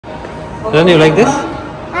Then you like this? I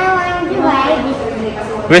want to buy this.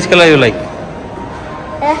 Which color you like?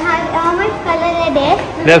 How much color are there?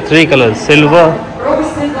 There are 3 colors. Silver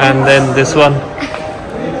and then this one.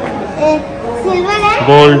 Silver and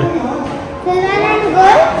Gold. Silver and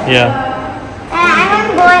gold? Yeah. I want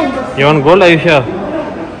gold. You want gold? Are you sure?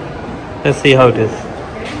 Let's see how it is.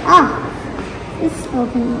 Oh, it's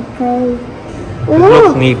open. Okay. It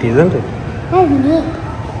looks neat, isn't it? That's neat.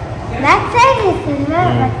 That side is silver,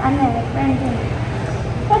 but on the different thing.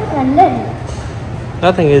 What's under?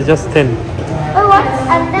 Nothing, it's just thin. Oh, what's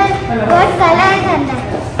under? What color is under?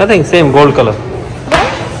 Nothing, same gold color.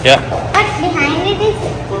 Gold? Yeah. But behind it is.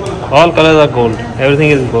 All colors are gold. Everything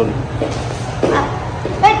is gold.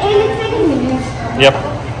 But it looks like a million. Yep.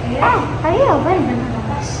 Ah, how do you open it?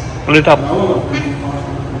 Pull it up.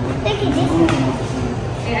 Take it this way.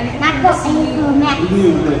 MacBook Air Max.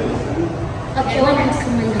 Papa,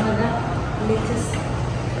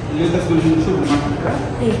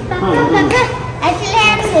 actually I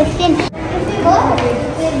am 15.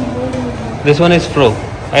 This one is Pro.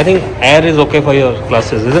 I think Air is okay for your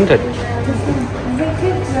classes, isn't it?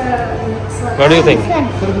 What do you think?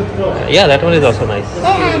 Yeah, that one is also nice.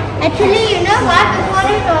 Actually, you know what? Before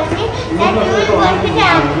you told me that you will work with a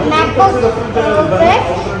MacBook Air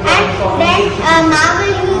and then now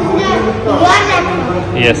will use your laptop.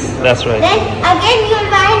 Yes, that's right. Then again you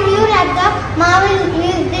will buy a new laptop. Now will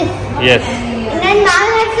use this. Yes. And then now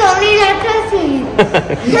have so many laptops to use.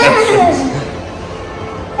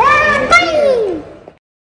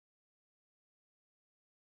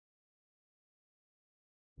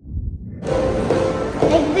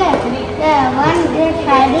 Like that. The one they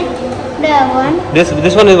tried it. The one.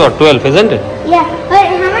 This one is what, 12, isn't it? Yeah. But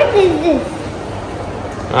how much is this?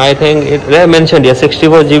 I think they have mentioned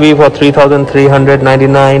 64 GB for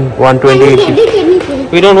 3,399,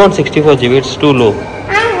 128. We don't want 64 GB, it's too low.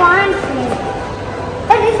 I want it.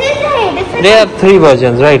 But this is the They have 3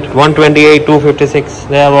 versions, right? 128, 256,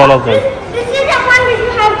 they have all of them. This is the one which you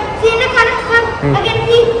have seen the color. I can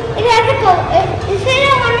see it has a color. This is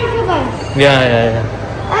the one which you buy. Yeah.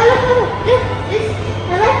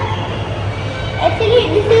 Actually,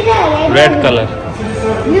 this is the Red color.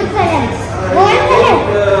 Blue color. Gold color.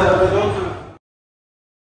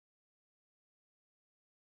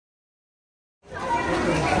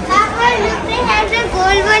 Papa, look, they have the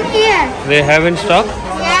gold one here. They have in stock?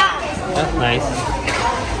 Yeah. That's nice.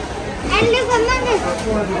 And look, Among Us.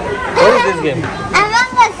 What is this game?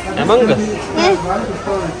 Among Us. Among Us? Yes.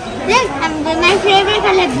 Look, my favorite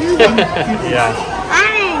color, blue. Yeah.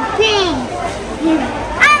 Orange, pink.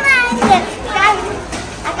 Among Us.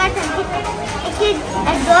 I got something.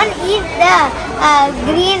 I don't eat the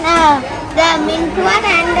green, the mint one,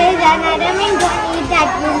 and there is another mint. Don't eat that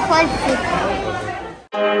one for sick.